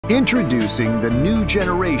Introducing the new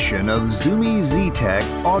generation of Zumi Z-Tech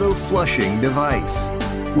Auto Flushing device.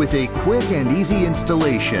 With a quick and easy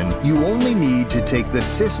installation, you only need to take the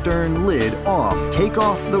cistern lid off, take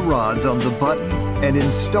off the rods on the button, and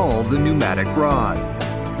install the pneumatic rod.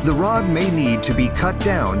 The rod may need to be cut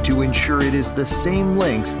down to ensure it is the same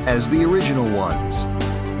length as the original ones.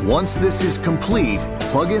 Once this is complete,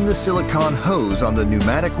 plug in the silicone hose on the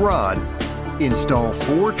pneumatic rod, install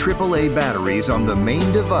 4 AAA batteries on the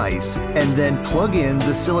main device, and then plug in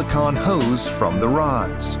the silicone hose from the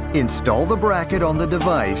rods. Install the bracket on the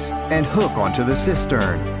device and hook onto the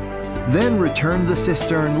cistern. Then return the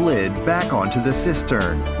cistern lid back onto the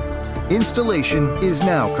cistern. Installation is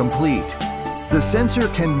now complete. The sensor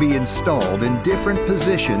can be installed in different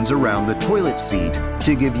positions around the toilet seat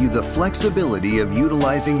to give you the flexibility of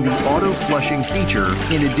utilizing the auto flushing feature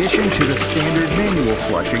in addition to the standard manual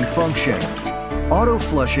flushing function. Auto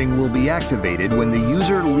flushing will be activated when the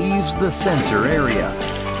user leaves the sensor area.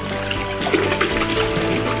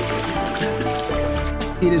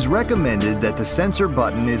 It is recommended that the sensor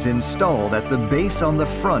button is installed at the base on the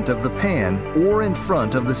front of the pan or in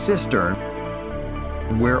front of the cistern,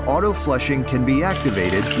 where auto flushing can be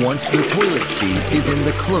activated once the toilet seat is in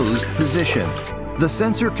the closed position. The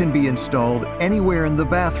sensor can be installed anywhere in the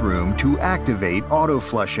bathroom to activate auto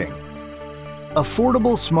flushing.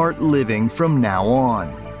 Affordable smart living from now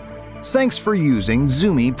on. Thanks for using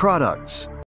Zumi products.